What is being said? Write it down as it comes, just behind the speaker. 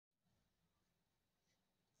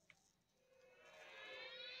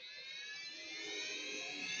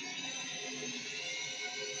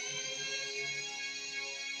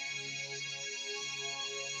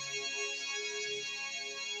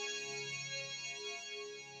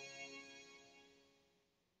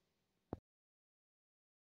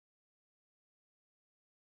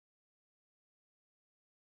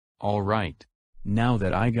Alright. Now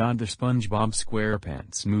that I got the SpongeBob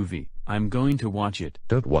SquarePants movie, I'm going to watch it.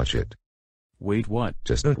 Don't watch it. Wait, what?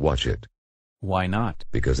 Just don't watch it. Why not?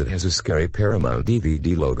 Because it has a scary Paramount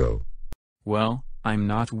DVD logo. Well, I'm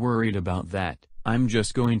not worried about that. I'm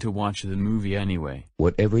just going to watch the movie anyway.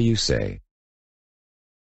 Whatever you say.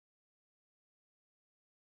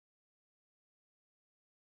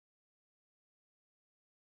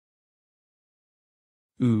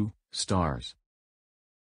 Ooh, stars.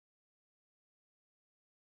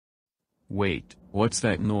 Wait, what's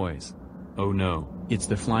that noise? Oh no, it's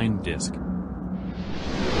the flying disc.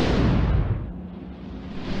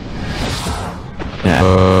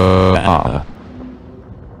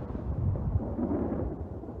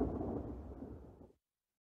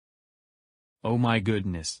 Oh my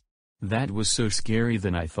goodness. That was so scary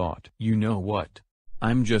than I thought. You know what?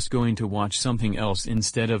 I'm just going to watch something else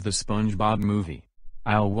instead of the SpongeBob movie.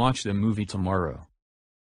 I'll watch the movie tomorrow.